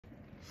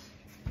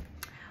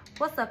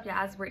What's up,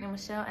 y'all? It's Brittany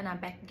Michelle, and I'm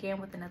back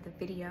again with another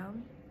video.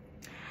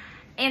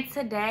 And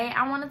today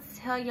I wanted to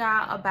tell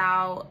y'all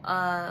about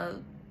a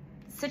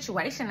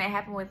situation that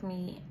happened with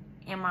me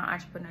in my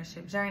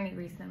entrepreneurship journey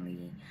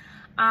recently.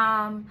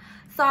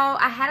 So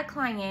I had a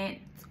client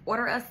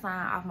order a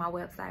sign off my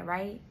website,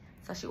 right?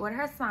 So she ordered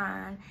her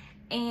sign,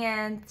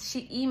 and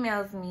she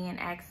emails me and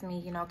asks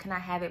me, can I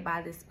have it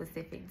by this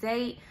specific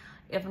date?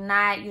 If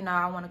not,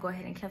 I want to go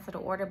ahead and cancel the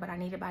order, but I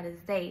need it by this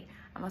date.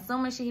 I'm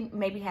assuming she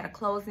maybe had a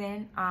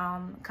closing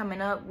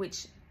coming up,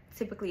 which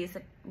typically is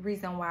a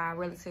reason why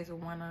realtors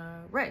would want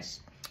to rush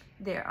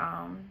their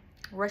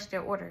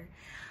order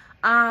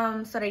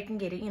so they can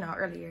get it,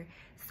 earlier.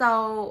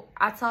 So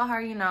I told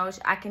her,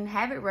 I can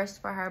have it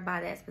rushed for her by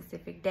that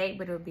specific date,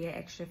 but it would be an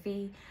extra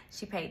fee.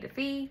 She paid the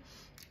fee,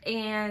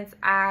 and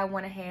I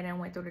went ahead and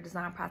went through the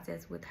design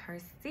process with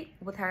her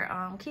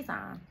key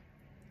sign.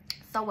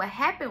 So what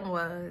happened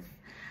was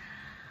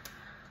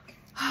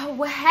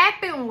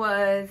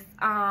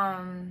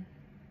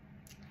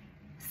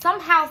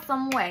somehow,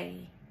 some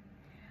way,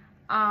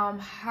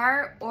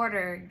 her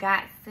order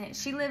got sent.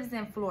 She lives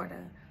in Florida.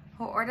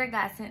 Her order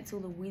got sent to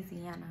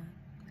Louisiana.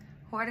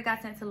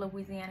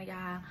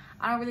 Y'all.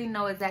 I don't really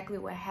know exactly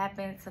what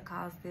happened to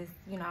cause this,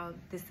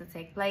 this to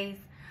take place.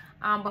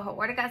 But her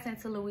order got sent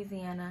to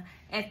Louisiana,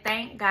 and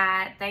thank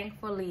God,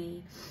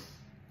 thankfully,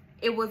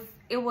 it was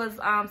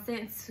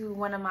sent to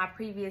one of my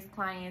previous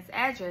clients'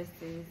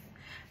 addresses.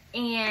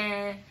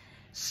 And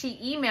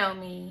she emailed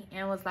me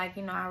and was like,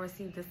 I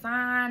received the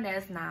sign.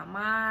 That's not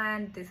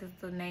mine. This is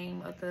the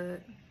name of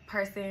the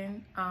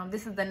person.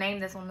 This is the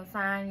name that's on the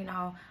sign.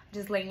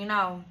 Just letting you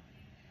know.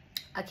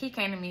 A key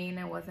came to me and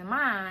it wasn't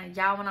mine.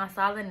 Y'all, when I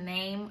saw the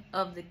name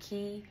of the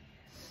key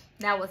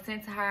that was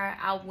sent to her,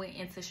 I went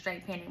into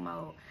straight panic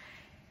mode.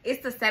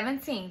 It's the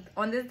 17th.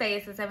 On this day,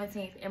 it's the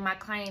 17th, and my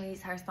client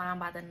needs her sign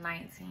by the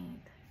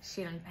 19th.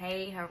 She done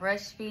paid her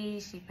rush fee.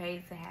 She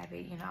paid to have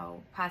it,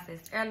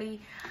 processed early,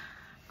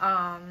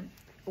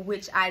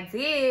 which I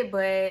did,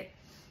 but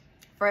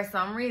for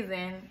some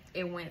reason,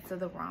 it went to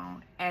the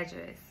wrong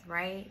address,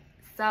 right?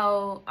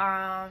 So,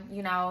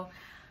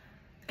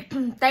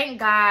 thank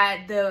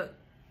God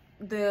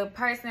the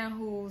person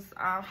whose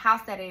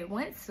house that it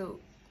went to,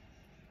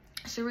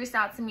 she reached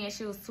out to me and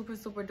she was super,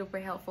 super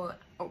duper helpful.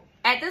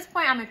 At this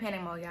point, I'm in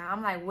panic mode, y'all.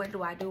 I'm like, what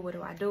do I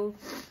do?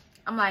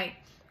 I'm like,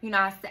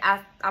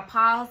 I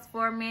paused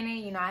for a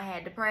minute. I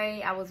had to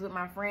pray. I was with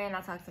my friend.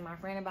 I talked to my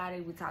friend about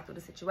it. We talked through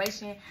the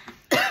situation.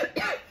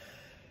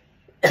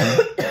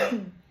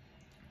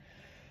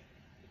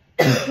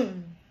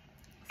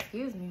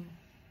 Excuse me.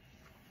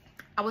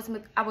 I was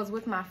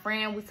with my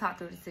friend. We talked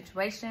through the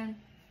situation,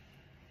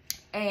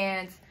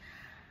 and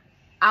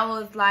I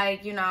was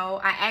like,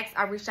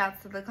 I reached out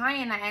to the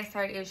client. And I asked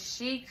her if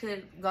she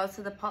could go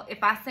to the post.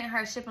 If I sent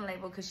her a shipping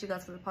label, could she go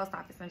to the post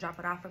office and drop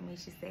it off for me?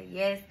 She said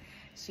yes,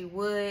 she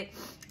would.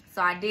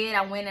 So I did.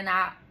 I went and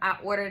I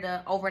ordered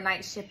an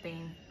overnight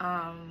shipping.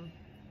 I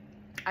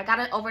got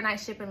an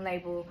overnight shipping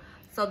label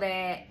so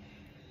that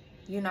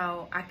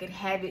I could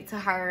have it to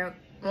her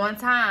on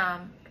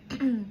time.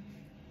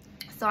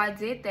 So I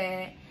did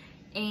that,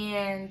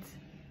 and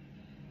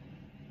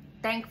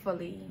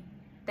thankfully,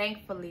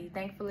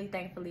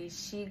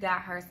 she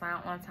got her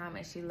sign on time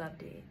and she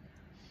loved it.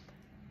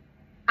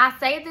 I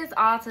say this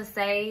all to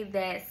say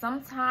that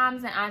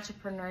sometimes in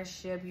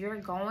entrepreneurship, you're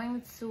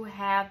going to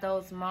have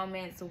those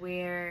moments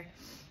where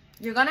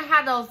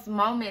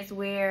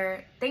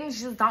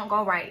things just don't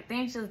go right.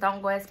 Things just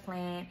don't go as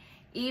planned.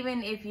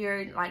 Even if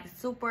you're like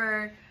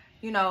super,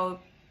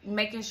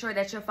 making sure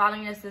that you're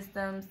following your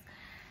systems,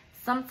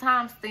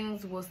 sometimes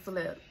things will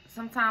slip.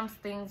 Sometimes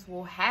things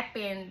will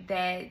happen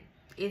that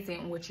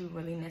isn't what you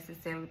really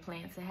necessarily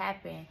plan to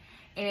happen.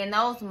 And in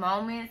those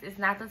moments, it's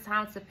not the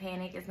time to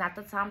panic. It's not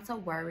the time to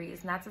worry.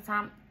 It's not the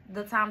time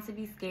to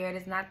be scared.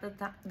 It's not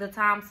the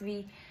time to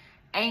be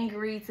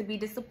angry, to be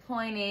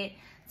disappointed,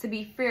 to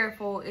be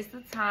fearful. It's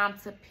the time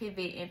to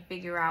pivot and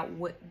figure out,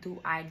 what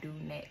do I do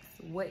next?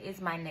 What is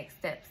my next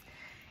steps?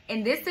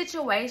 In this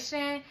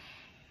situation,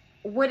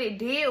 what it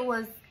did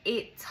was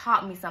it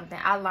taught me something.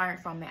 I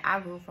learned from it. I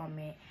grew from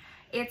it.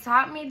 It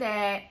taught me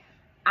that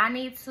I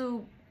need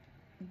to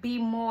be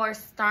more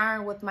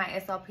stern with my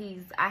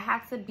SOPs. I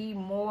have to be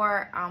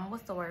more,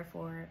 what's the word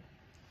for it?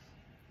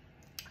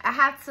 I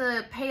have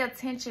to pay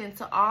attention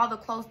to all the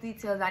close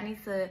details. I need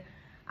to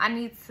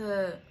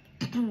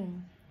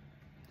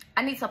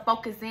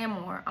focus in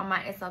more on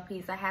my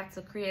SOPs. I have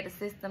to create a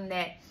system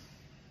that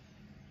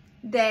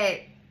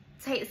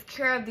takes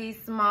care of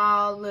these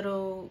small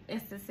little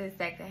instances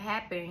that could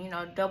happen.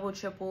 Double,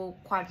 triple,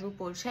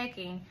 quadruple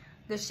checking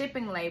the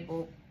shipping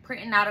label,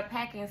 printing out a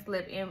packing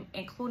slip, and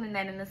including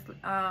that in the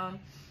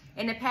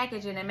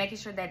packaging, and making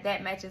sure that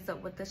matches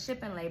up with the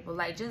shipping label.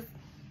 Like, just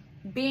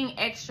being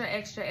extra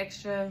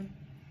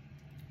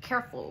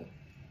careful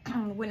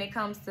when it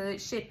comes to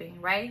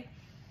shipping, right?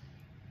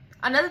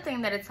 Another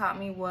thing that it taught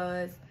me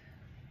was,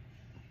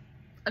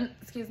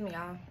 excuse me,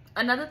 y'all.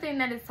 Another thing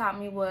that it taught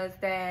me was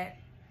that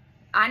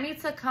I need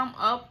to come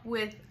up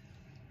with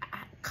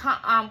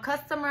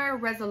customer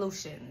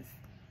resolutions.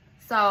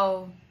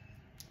 So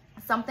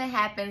something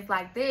happens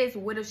like this.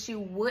 What if she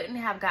wouldn't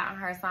have gotten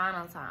her sign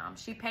on time?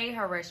 She paid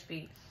her rush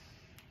fee.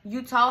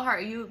 You told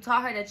her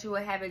that you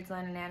would have it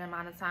done in that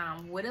amount of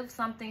time. What if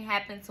something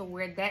happened to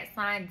where that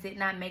sign did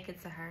not make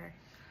it to her?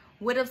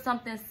 What if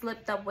something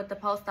slipped up with the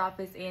post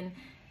office, and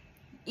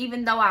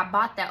even though I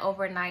bought that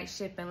overnight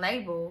shipping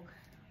label,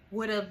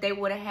 what if they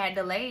would have had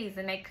delays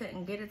and they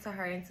couldn't get it to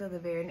her until the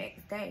very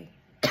next day?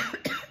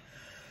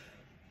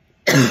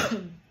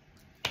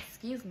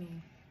 Excuse me.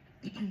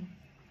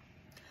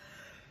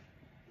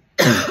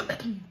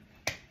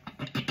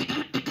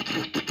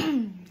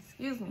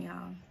 Excuse me,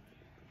 y'all.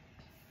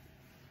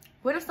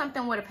 What if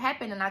something would have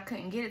happened and I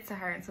couldn't get it to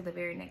her until the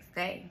very next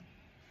day?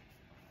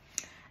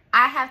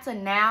 I have to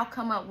now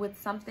come up with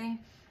something.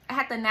 I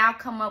have to now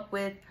come up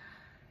with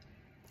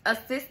a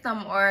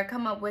system, or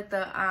come up with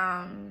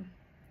a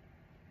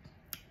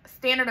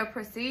standard of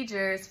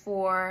procedures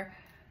for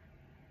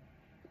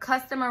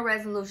customer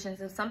resolutions.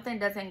 If something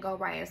doesn't go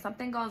right, if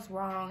something goes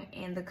wrong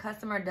and the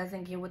customer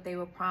doesn't get what they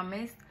were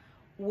promised,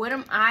 what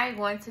am I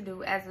going to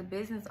do as a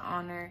business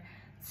owner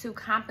to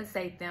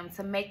compensate them,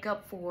 to make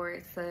up for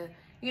it, to,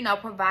 you know,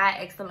 provide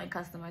excellent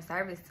customer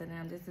service to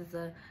them?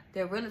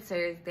 They're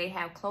realtors. They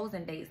have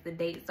closing dates. The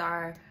dates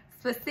are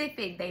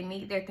specific. They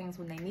need their things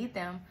when they need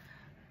them.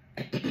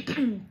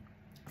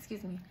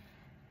 Excuse me.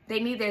 They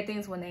need their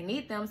things when they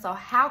need them. So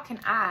how can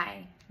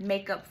I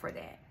make up for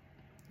that?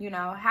 You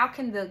know, how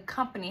can the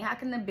company, how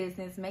can the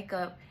business make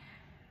up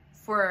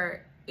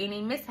for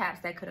any mishaps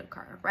that could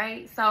occur,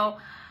 right? So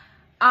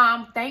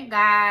thank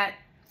God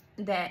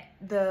that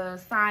the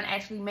sign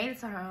actually made it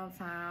to her on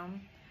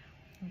time.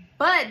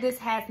 But this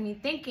has me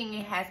thinking,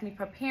 it has me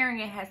preparing,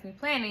 it has me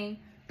planning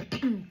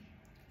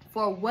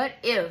for what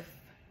if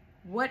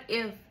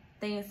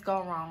things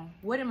go wrong?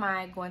 What am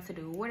I going to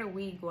do? What are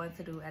we going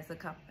to do as a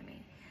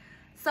company?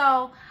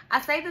 So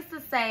I say this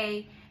to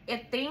say,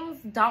 if things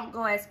don't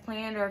go as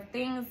planned, or if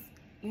things,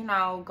 you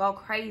know, go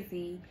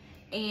crazy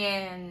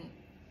and,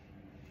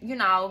 you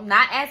know,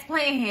 not as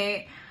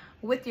planned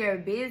with your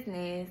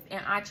business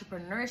and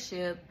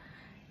entrepreneurship,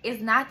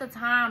 it's not the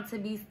time to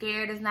be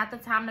scared. It's not the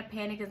time to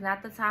panic. It's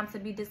not the time to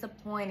be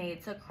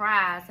disappointed, to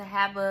cry, to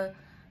have a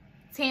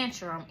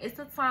tantrum. It's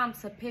the time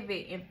to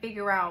pivot and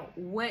figure out,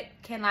 what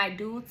can I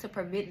do to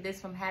prevent this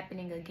from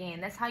happening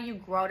again? That's how you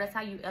grow. That's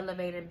how you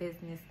elevate a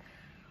business.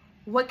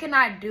 What can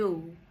I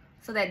do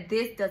so that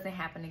this doesn't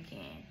happen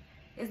again?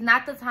 It's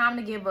not the time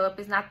to give up.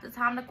 It's not the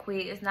time to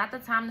quit. It's not the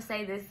time to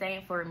say this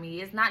ain't for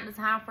me. It's not the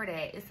time for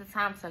that. It's the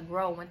time to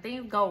grow. When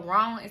things go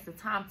wrong, it's the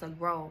time to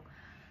grow.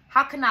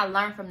 How can I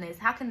learn from this?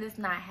 How can this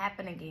not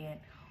happen again?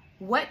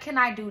 What can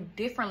I do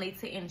differently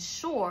to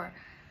ensure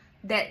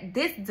that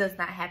this does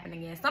not happen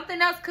again? Something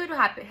else could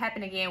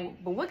happen again,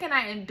 but what can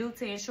I do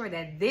to ensure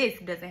that this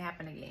doesn't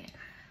happen again?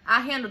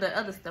 I'll handle the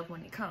other stuff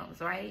when it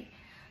comes, right?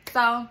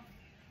 So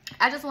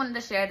I just wanted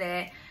to share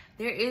that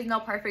there is no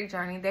perfect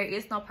journey. There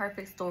is no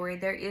perfect story.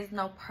 There is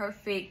no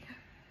perfect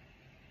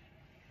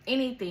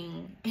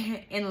anything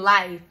in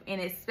life,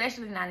 and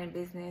especially not in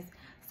business.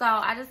 So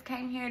I just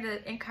came here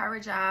to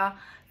encourage y'all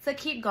to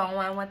keep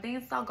going. When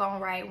things don't go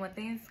right, when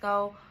things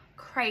go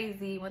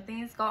crazy, when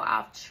things go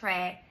off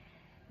track,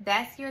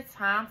 that's your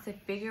time to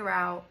figure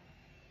out,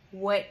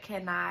 what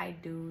can I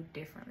do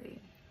differently?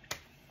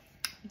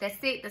 That's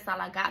it. That's all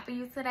I got for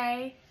you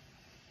today.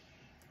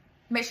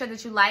 Make sure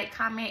that you like,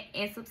 comment,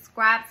 and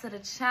subscribe to the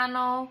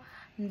channel.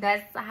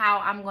 That's how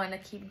I'm going to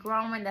keep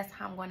growing. That's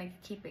how I'm going to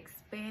keep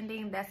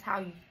expanding. That's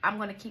how I'm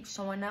going to keep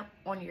showing up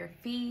on your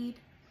feed.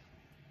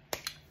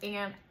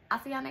 And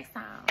I'll see y'all next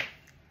time.